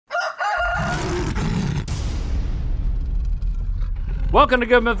Welcome to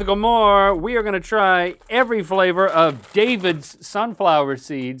Good Mythical More. We are going to try every flavor of David's sunflower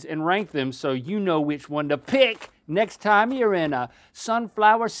seeds and rank them so you know which one to pick next time you're in a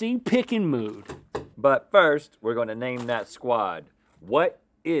sunflower seed picking mood. But first, we're going to name that squad. What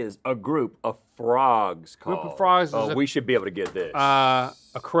is a group of frogs called? Group of frogs is we should be able to get this. a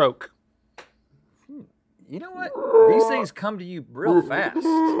croak. You know what? These things come to you real fast.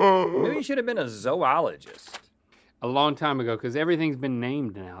 Maybe you should have been a zoologist. A long time ago, because everything's been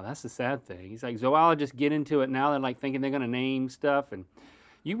named now. That's the sad thing. He's like, zoologists get into it now. They're like thinking they're going to name stuff. And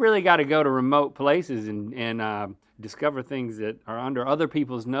you really got to go to remote places and discover things that are under other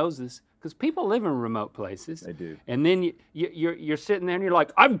people's noses. Because people live in remote places. They do. And then you're sitting there and you're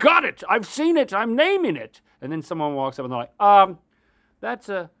like, I've got it. I've seen it. I'm naming it. And then someone walks up and they're like, that's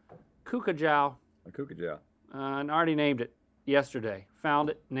a kookajow. A kookajow. And I already named it yesterday. Found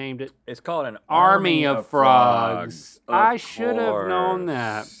it, named it. It's called an Army of Frogs. I should have known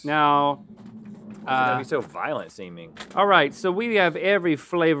that. Now, that'd be so violent seeming. All right, so we have every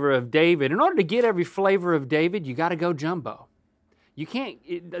flavor of David. In order to get every flavor of David, you got to go jumbo. You can't.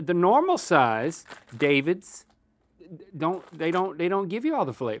 The normal size Davids they don't give you all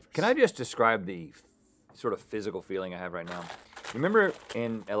the flavors. Can I just describe the sort of physical feeling I have right now? Remember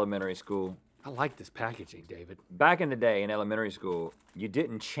in elementary school? I like this packaging, David. Back in the day in elementary school, you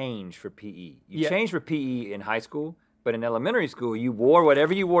didn't change for PE. You changed for PE in high school, but in elementary school, you wore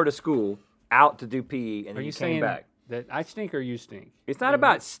whatever you wore to school out to do PE, and then you came back. That I stink or you stink? It's not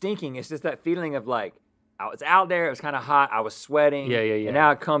about stinking. It's just that feeling of like, I was out there, it was kind of hot, I was sweating. Yeah. And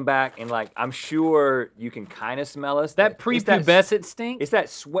now I come back and like, I'm sure you can kind of smell us. That prepubescent stink? It's that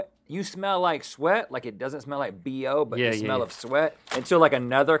sweat. You smell like sweat, like it doesn't smell like BO, but the smell of sweat. Until like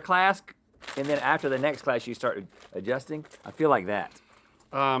another class. And then after the next class, you start adjusting. I feel like that.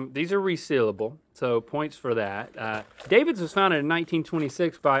 These are resealable, so points for that. David's was founded in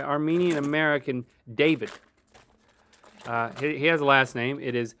 1926 by Armenian-American David. He has a last name.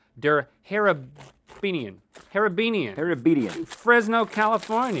 It is Der Harabinian. Fresno,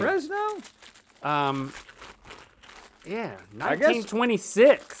 California. Fresno? Yeah,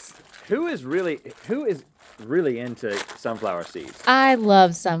 1926. Who is really into sunflower seeds? I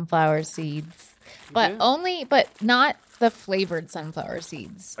love sunflower seeds, but Yeah. but not the flavored sunflower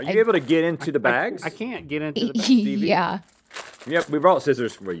seeds. Are you able to get into the bags? I can't get into the bags, Stevie. Yeah. Yep, we brought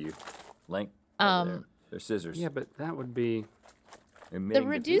scissors for you. Link. They're scissors. Yeah, but that would be... The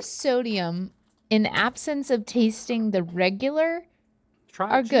reduced sodium, in absence of tasting the regular,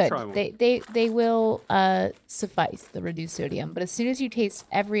 are good. They will suffice, the reduced sodium. But as soon as you taste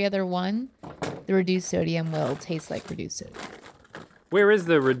every other one, the reduced sodium will taste like reduced sodium. Where is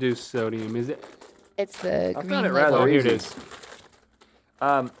the reduced sodium? Is it? It's the I green found it label. rather Here it easy.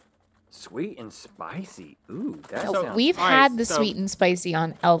 is. Sweet and spicy. Ooh, that So sounds... we've All right, had the so- sweet and spicy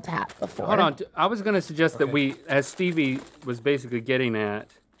on LTAP before. Hold on. I was going to suggest that we, as Stevie was basically getting at,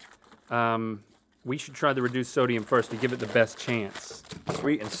 we should try the reduced sodium first to give it the best chance.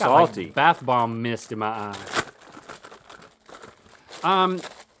 Sweet and Got, like, salty. bath bomb mist in my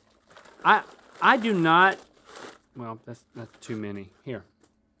eye. I do not. Well, that's too many. Here,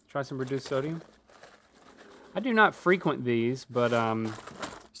 try some reduced sodium. I do not frequent these, but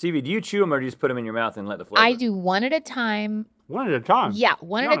Stevie, do you chew them or do you just put them in your mouth and let the flavor? I do one at a time. one at a time. Yeah,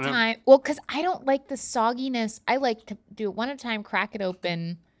 one at a time. Well, because I don't like the sogginess. I like to do it one at a time, crack it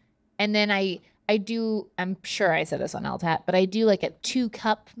open, and then I do, I'm sure I said this on LTAP, but I do like a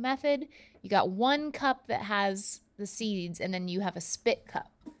 2-cup method. You got 1 cup that has the seeds, and then you have a spit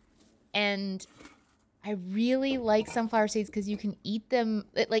cup. And I really like sunflower seeds because you can eat them.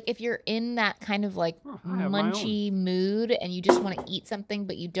 Like if you're in that kind of like I have my munchy mood and you just want to eat something,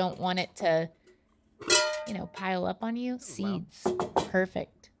 but you don't want it to, pile up on you, seeds,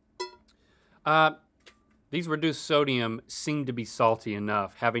 perfect. These reduced sodium seem to be salty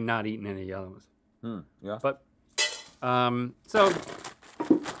enough, having not eaten any of the other ones. Yeah. But so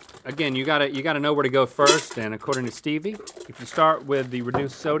again, you gotta know where to go first. And according to Stevie, if you start with the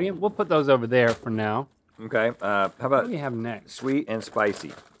reduced sodium, we'll put those over there for now. Okay. How What about do we have next? sweet and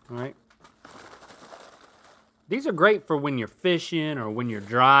spicy? All right. These are great for when you're fishing or when you're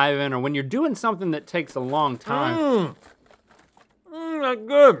driving or when you're doing something that takes a long time. That's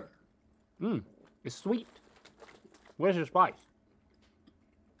good. It's sweet. Where's your spice?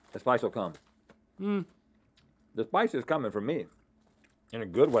 The spice will come. The spice is coming from me. In a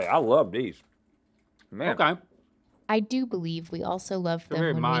good way. I love these. Man. Okay. I do believe we also loved They're them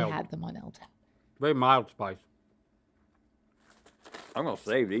very when mild. we had them on LTAP. Very mild spice. I'm going to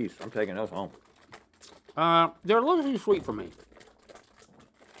save these. I'm taking those home. They're a little too sweet for me.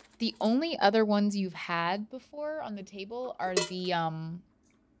 The only other ones you've had before on the table are the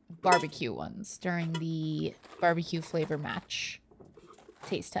barbecue ones during the barbecue flavor match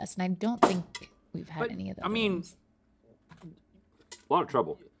taste test, and I don't think we've had any of those. I mean, ones. A lot of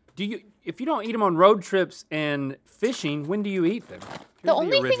trouble. If you don't eat them on road trips and fishing, when do you eat them? The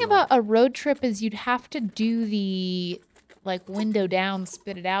only thing about a road trip is you'd have to do the like window down,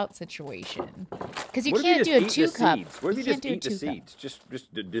 spit it out situation, because you can't do a 2-cup. What if you just eat the seeds? Just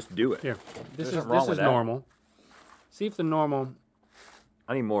do it. Here, this There's is nothing wrong with that. normal. See if the normal.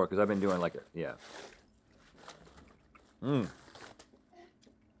 I need more because I've been doing like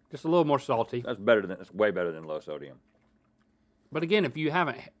Just a little more salty. That's better than. It's way better than low sodium. But again, if you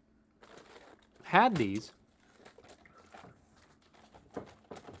haven't had these,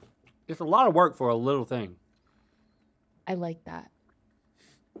 it's a lot of work for a little thing. I like that.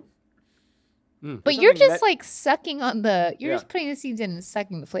 Mm. But you're just like sucking on the. You're just putting the seeds in and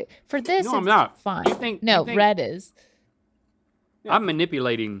sucking the flavor. For this, No, I'm it's not. fine. You think- no, you think- red is. Yeah. I'm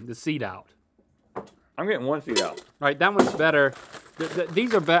manipulating the seed out. I'm getting one seed out. Right, that one's better.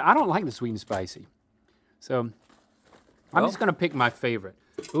 These are better. I don't like the sweet and spicy. So I'm Well- just going to pick my favorite.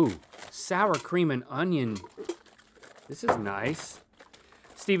 Ooh, sour cream and onion. This is nice.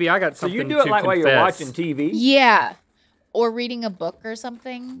 Stevie, I got So something you do it to like while you're confess. watching TV, Yeah, or reading a book or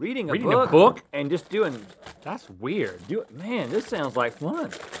something. reading a Reading a book, book? and just doing. That's weird. Man, this sounds like fun.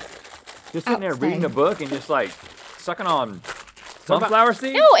 Just sitting there reading a Outside. book and just like sucking on What about- sunflower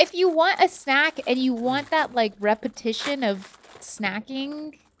seeds. No, if you want a snack and you want that like repetition of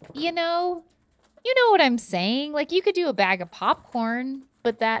snacking, you know what I'm saying? Like you could do a bag of popcorn,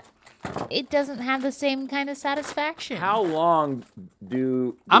 but it doesn't have the same kind of satisfaction. How long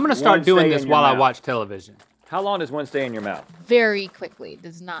do I'm going to start doing this while I watch television. How long does one stay in your mouth? Very quickly. It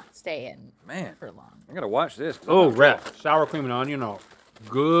does not stay in Man, for long. I gotta watch this. Oh, red. Sour cream and onion. Oh,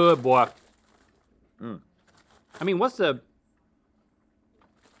 good boy. I mean, what's the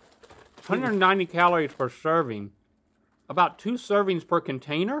 190 calories per serving? About 2 servings per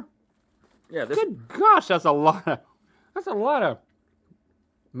container? Yeah, this. Good gosh, that's a lot of mouth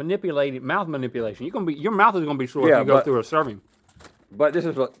manipulation. Your mouth is gonna be sore Yeah, if you go but- through a serving. But this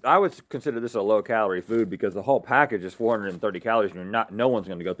is what I would consider this a low calorie food because the whole package is 430 calories, and no one's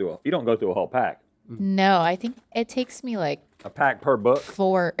going to go through. You don't go through a whole pack. No, I think it takes me like A pack per book.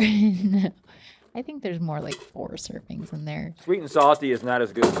 4. No, I think there's more like 4 servings in there. Sweet and salty is not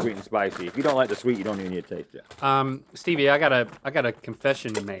as good as sweet and spicy. If you don't like the sweet, you don't even need to taste it. Stevie, I got a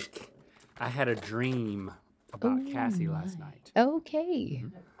confession to make. I had a dream about Cassie last night. Okay.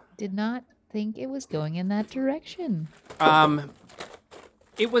 Did not think it was going in that direction.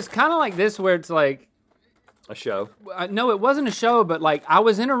 It was kind of like this, where it's like, A show. no, it wasn't a show, but like I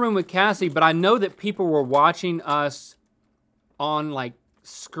was in a room with Cassie, but I know that people were watching us on like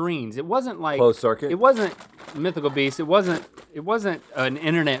screens. It wasn't like Closed circuit? It wasn't Mythical Beast. It wasn't an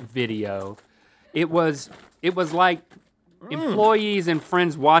internet video. It was like employees and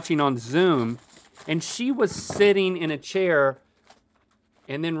friends watching on Zoom, and she was sitting in a chair.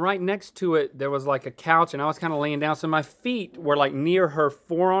 And then right next to it, there was like a couch, and I was kind of laying down. So my feet were like near her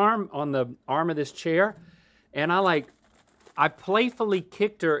forearm on the arm of this chair. And I playfully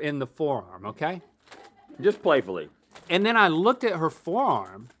kicked her in the forearm, okay? Just playfully. And then I looked at her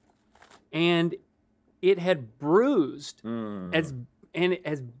forearm, and it had bruised. As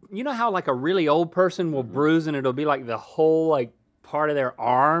you know how like a really old person will bruise, and it'll be like the whole like part of their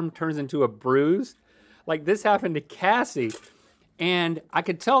arm turns into a bruise? Like this happened to Cassie. And I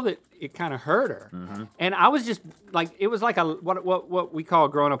could tell that it kind of hurt her. And I was just like, it was like what we call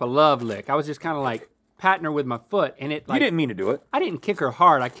growing up a love lick. I was just kind of like patting her with my foot, and it like, You didn't mean to do it. I didn't kick her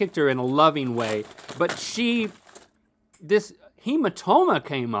hard. I kicked her in a loving way. But this hematoma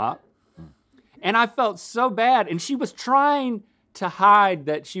came up, and I felt so bad. And she was trying to hide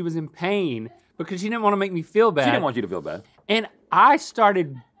that she was in pain because she didn't want to make me feel bad. She didn't want you to feel bad. And I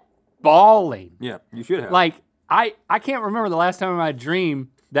started bawling. Yeah, you should have. Like, I can't remember the last time in my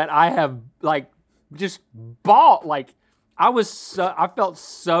dream that I have like just bawled. Like I felt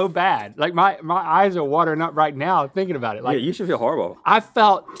so bad. Like my eyes are watering up right now thinking about it. Like yeah, you should feel horrible. I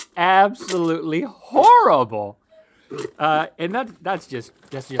felt absolutely horrible. And that's just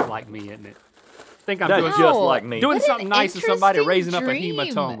like me, isn't it? I think I'm That's doing just like me. doing What something an nice to somebody interesting raising up a dream.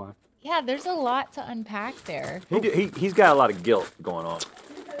 hematoma. Yeah, there's a lot to unpack there. He's got a lot of guilt going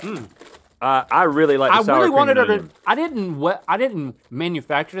on. I really like the I sour really cream wanted and her to. onion. I didn't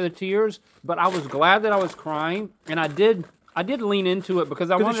manufacture the tears, but I was glad that I was crying, and I did lean into it because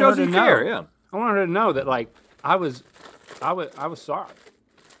I 'Cause it wanted shows her to you know. care, yeah. I wanted her to know that like I was sorry,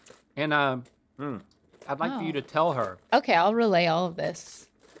 and I'd like for you to tell her. Okay, I'll relay all of this.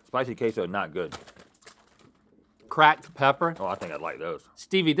 Spicy queso, not good. Cracked pepper. Oh, I think I'd like those.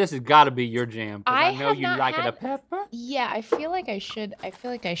 Stevie, this has got to be your jam. 'Cause I know have you not like it a had- pepper. Yeah, I feel like I should. I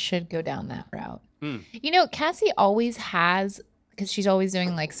feel like I should go down that route. Mm. You know, Cassie always has, because she's always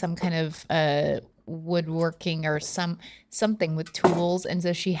doing like some kind of woodworking or something with tools, and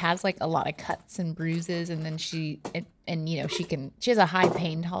so she has like a lot of cuts and bruises, and then she has a high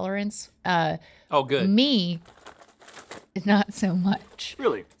pain tolerance. Oh, good. Me, not so much.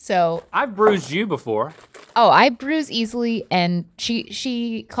 Really? So I've bruised you before. oh, I bruise easily, and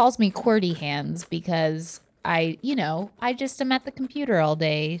she calls me QWERTY hands because I just am at the computer all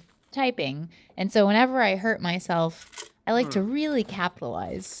day typing, and so whenever I hurt myself, I like to really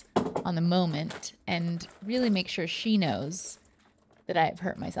capitalize on the moment and really make sure she knows that I've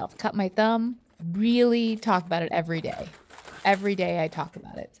hurt myself. Cut my thumb, really talk about it every day. Every day I talk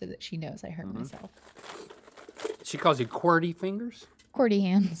about it so that she knows I hurt myself. She calls you QWERTY fingers. QWERTY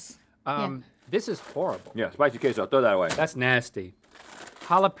hands. This is horrible. Yeah, spicy queso. Throw that away. That's nasty.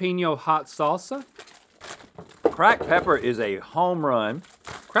 Jalapeno hot salsa. Cracked pepper is a home run.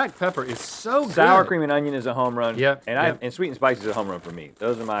 Cracked pepper is so good. Sour cream and onion is a home run. Yep, And sweet and spicy is a home run for me.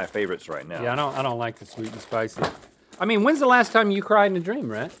 Those are my favorites right now. Yeah, I don't like the sweet and spicy. I mean, when's the last time you cried in a dream,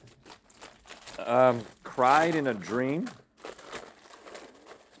 Rhett? Cried in a dream?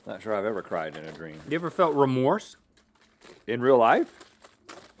 Not sure I've ever cried in a dream. You ever felt remorse? In real life?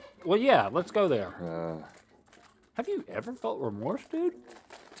 Well, yeah, let's go there. Have you ever felt remorse, dude?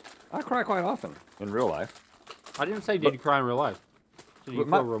 I cry quite often in real life. I didn't say did you cry in real life. Did you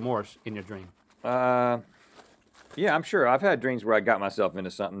But feel remorse in your dream? Yeah, I'm sure. I've had dreams where I got myself into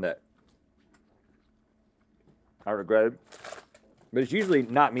something that I regretted. But it's usually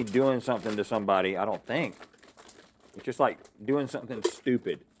not me doing something to somebody, I don't think. It's just like doing something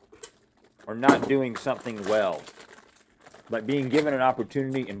stupid or not doing something well. Like being given an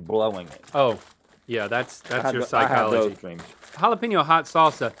opportunity and blowing it. Oh, yeah, that's your I have psychology. those dreams. Jalapeno hot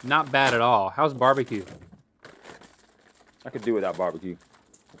salsa, not bad at all. How's barbecue? I could do without barbecue.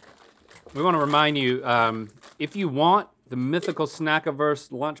 We want to remind you, if you want the Mythical Snackiverse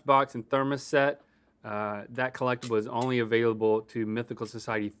lunchbox and thermos set, that collectible is only available to Mythical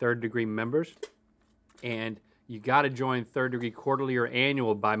Society third degree members. And you got to join third degree quarterly or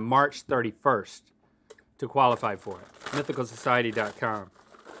annual by March 31st to qualify for it. MythicalSociety.com.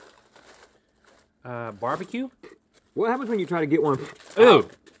 Barbecue? What happens when you try to get one? Ooh.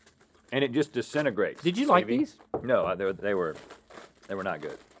 And it just disintegrates. Did you like Stevie? these? No, they were not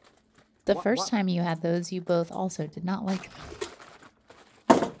good. The first time you had those, you both also did not like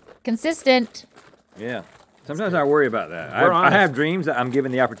them. Consistent. Yeah. Sometimes I worry about that. We're I honest. have dreams that I'm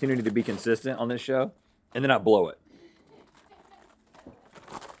given the opportunity to be consistent on this show, and then I blow it.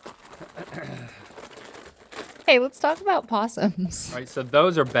 Hey, let's talk about possums. All right, so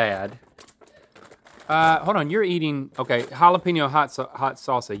those are bad. Hold on, you're eating, okay, jalapeno hot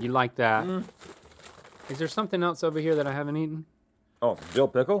salsa. You like that? Is there something else over here that I haven't eaten? Oh, dill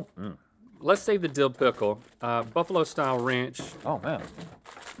pickle? Mm. Let's save the dill pickle. Buffalo style ranch. Oh, man.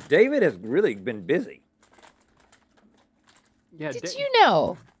 David has really been busy. Yeah. Did you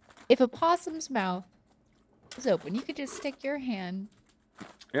know if a possum's mouth is open, you could just stick your hand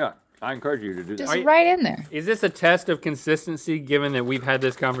Yeah, I encourage you to do just that. right in there? Is this a test of consistency given that we've had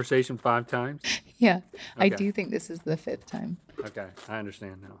this conversation 5 times? Yeah, I Okay. do think this is the 5th time. Okay, I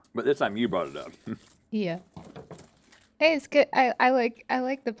understand now. But this time you brought it up. Yeah. Hey, it's good. I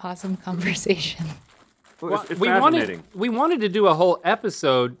like the possum conversation. Well, it's we fascinating. wanted to do a whole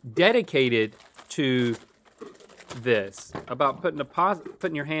episode dedicated to this about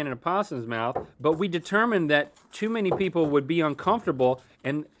putting your hand in a possum's mouth, but we determined that too many people would be uncomfortable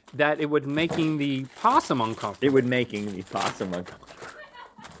and that it would making the possum uncomfortable. It would making the possum uncomfortable.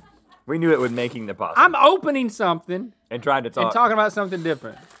 We knew it would making the possum. I'm opening something and trying to talk. and talking about something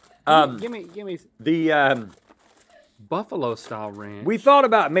different. Give me The buffalo style ranch. we thought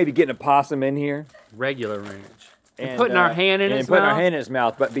about maybe getting a possum in here regular ranch. And putting our hand in and his putting mouth. our hand in his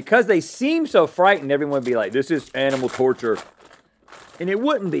mouth, but because they seem so frightened, everyone would be like, "This is animal torture," and it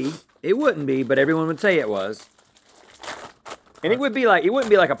wouldn't be. It wouldn't be, but everyone would say it was. And it wouldn't be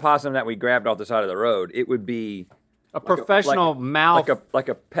like a possum that we grabbed off the side of the road. It would be a professional mouth, like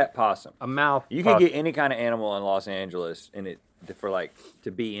a pet possum. a mouth. You could get any kind of animal in Los Angeles and it for like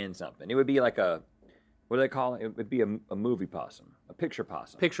to be in something. It would be like a, what do they call it? It would be a movie possum, a picture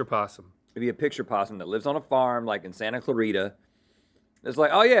possum. Picture possum. It'd be a picture possum that lives on a farm like in Santa Clarita. It's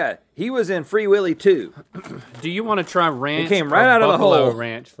like, oh yeah, he was in Free Willy too. Do you want to try ranch came right or out of the buffalo hole.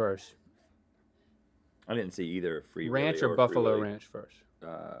 ranch first? I didn't see either Free Willy Ranch or Free buffalo Willy. ranch first?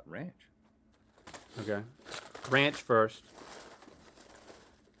 Ranch. Okay. Ranch first.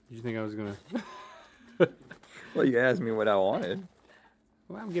 Did you think I was gonna? Well, you asked me what I wanted.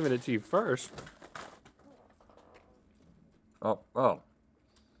 Well, I'm giving it to you first. Oh.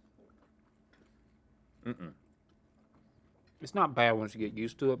 It's not bad once you get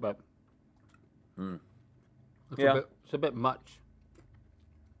used to it, but it's a bit much.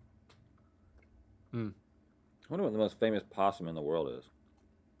 I wonder what the most famous possum in the world is.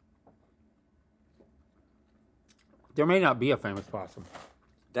 There may not be a famous possum.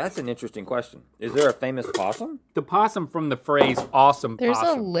 That's an interesting question. Is there a famous possum? The possum from the phrase "awesome There's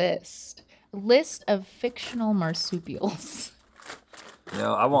possum." a list of fictional marsupials.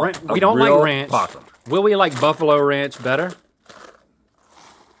 No, I want. We don't like real ranch. possum. Will we like Buffalo Ranch better?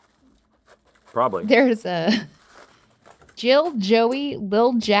 Probably. There's a Jill, Joey,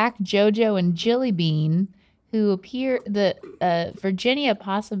 Lil Jack, JoJo, and Jilly Bean, who appear the Virginia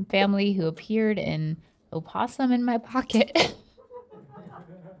possum family who appeared in Opossum in My Pocket.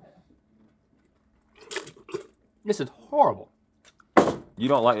 This is horrible. You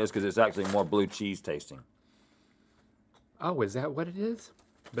don't like this because it's actually more blue cheese tasting. Oh, is that what it is?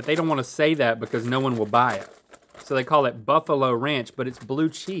 But they don't want to say that because no one will buy it. So they call it Buffalo Ranch, but it's blue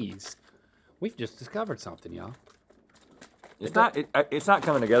cheese. We've just discovered something, y'all. It's not. It's not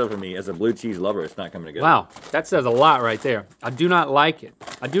coming together for me as a blue cheese lover. It's not coming together. Wow, that says a lot right there. I do not like it.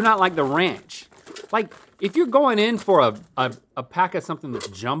 I do not like the ranch. Like, if you're going in for a pack of something that's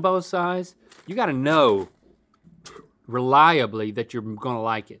jumbo size, you got to know reliably that you're going to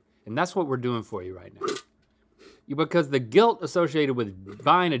like it. And that's what we're doing for you right now. Because the guilt associated with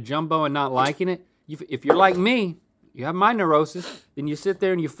buying a jumbo and not liking it, if you're like me, you have my neurosis, then you sit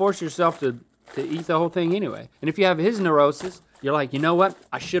there and you force yourself to eat the whole thing anyway. And if you have his neurosis, you're like, you know what?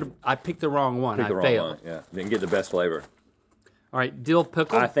 I picked the wrong one. I failed. Yeah, didn't get the best flavor. All right, dill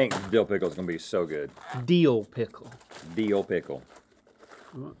pickle. I think dill pickle is gonna be so good. Deal pickle. Dill pickle.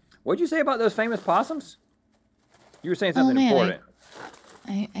 What'd you say about those famous possums? You were saying something important.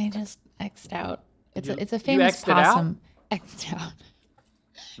 I just X'd out. It's a you famous X'd it out? possum. X'd out.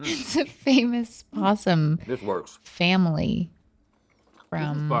 It's a famous possum This works. family This is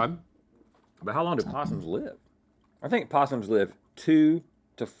from. fun. But how long do possums live? I think possums live 2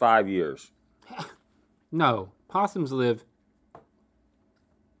 to 5 years. No, possums live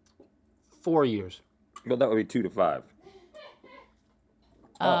 4 years. But that would be 2 to 5.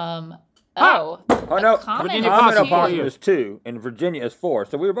 Oh, Oh no, common Virginia is possum two. possum is 2, and Virginia is 4.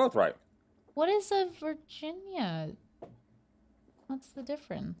 So we were both right. What is a Virginia? What's the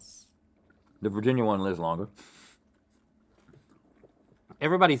difference? The Virginia one lives longer.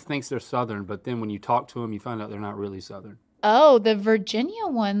 Everybody thinks they're Southern, but then when you talk to them, you find out they're not really Southern. Oh, the Virginia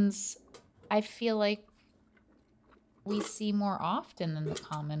ones, I feel like we see more often than the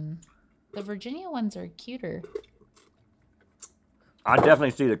common. The Virginia ones are cuter. I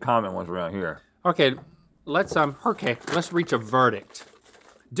definitely see the common ones around here. Okay, let's reach a verdict.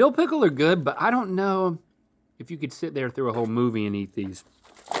 Dill pickle are good, but I don't know if you could sit there through a whole movie and eat these.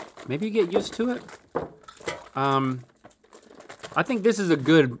 Maybe you get used to it. I think this is a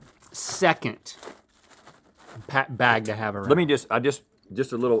good second bag to have around. Let me just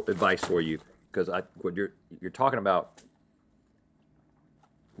a little advice for you, because what you're talking about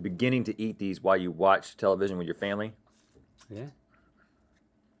beginning to eat these while you watch television with your family. Yeah.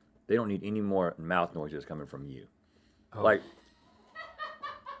 They don't need any more mouth noises coming from you. Oh. Like,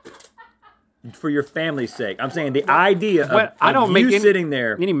 for your family's sake, I'm saying the idea of you sitting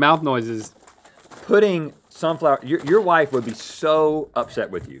there any mouth noises. putting sunflower. Your wife would be so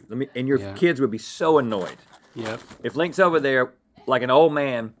upset with you. And your kids would be so annoyed. Yep. If Link's over there like an old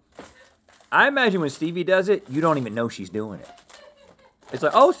man, I imagine when Stevie does it, you don't even know she's doing it. It's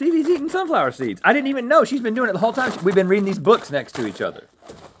like, oh, Stevie's eating sunflower seeds. I didn't even know. She's been doing it the whole time. We've been reading these books next to each other.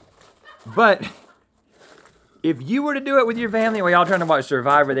 But if you were to do it with your family while y'all trying to watch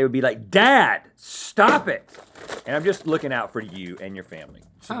Survivor, they would be like, Dad, stop it. And I'm just looking out for you and your family.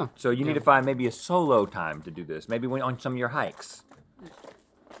 So you need to find maybe a solo time to do this. Maybe on some of your hikes.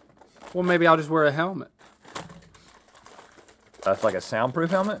 Well, maybe I'll just wear a helmet. That's like a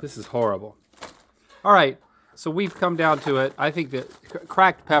soundproof helmet? This is horrible. All right, so we've come down to it. I think that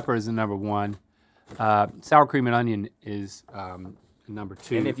cracked pepper is the number one. Sour cream and onion is number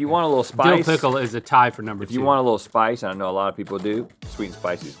two. And if you want a little spice, dill pickle is a tie for number two. If you want a little spice, and I know a lot of people do, sweet and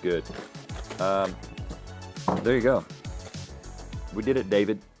spicy is good. There you go. We did it,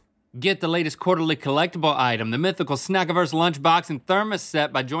 David. Get the latest quarterly collectible item, the Mythical Snackiverse Lunchbox and Thermos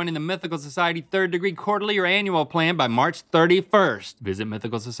Set, by joining the Mythical Society 3rd Degree Quarterly or Annual Plan by March 31st. Visit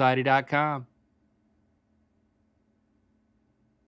mythicalsociety.com.